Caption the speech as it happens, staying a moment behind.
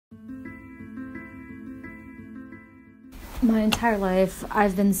My entire life,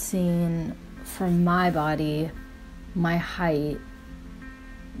 I've been seeing from my body, my height,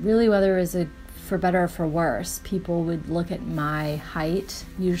 really whether it was for better or for worse, people would look at my height,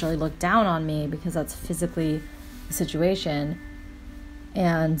 usually look down on me because that's physically the situation,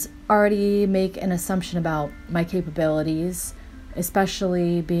 and already make an assumption about my capabilities,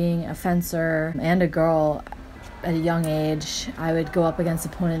 especially being a fencer and a girl at a young age. I would go up against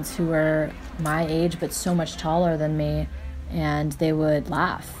opponents who were my age but so much taller than me, and they would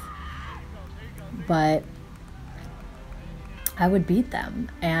laugh. But I would beat them.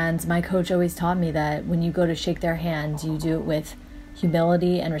 And my coach always taught me that when you go to shake their hand, you do it with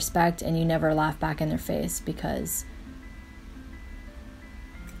humility and respect, and you never laugh back in their face, because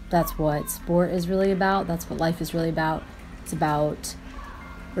that's what sport is really about. That's what life is really about. It's about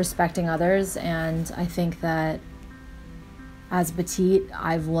respecting others. And I think that as Petite,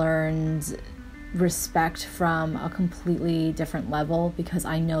 I've learned respect from a completely different level, because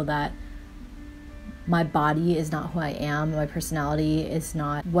I know that my body is not who I am. My personality is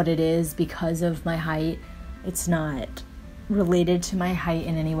not what it is because of my height. It's not related to my height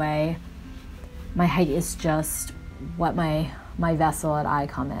in any way. My height is just what my vessel that I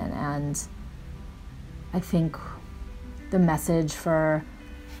come in. And I think the message for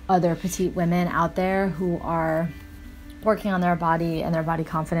other petite women out there who are working on their body and their body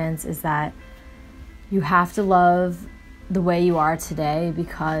confidence is that you have to love the way you are today,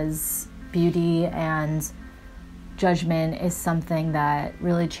 because beauty and judgment is something that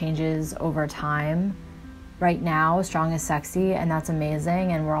really changes over time. Right now, strong is sexy, and that's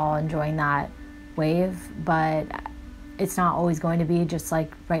amazing, and we're all enjoying that wave, but it's not always going to be. Just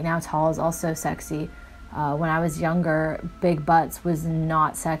like right now, tall is also sexy. When I was younger, big butts was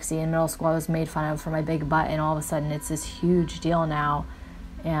not sexy. In middle school, I was made fun of for my big butt, and all of a sudden it's this huge deal now.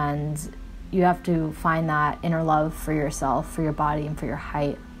 And you have to find that inner love for yourself, for your body, and for your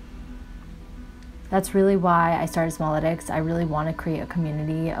height. That's really why I started Smalletics. I really want to create a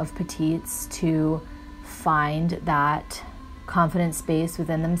community of petites to find that confident space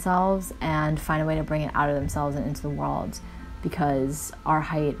within themselves and find a way to bring it out of themselves and into the world, because our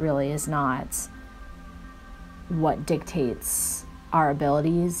height really is not what dictates our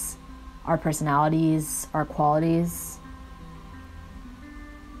abilities, our personalities, our qualities.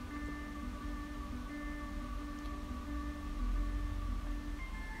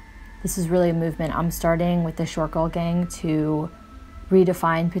 This is really a movement I'm starting with the Short Girl Gang to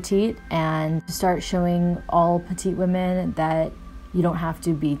redefine petite and start showing all petite women that you don't have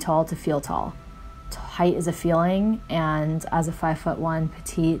to be tall to feel tall. Height is a feeling, and as a 5'1"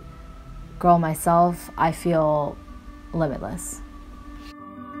 petite girl myself, I feel limitless.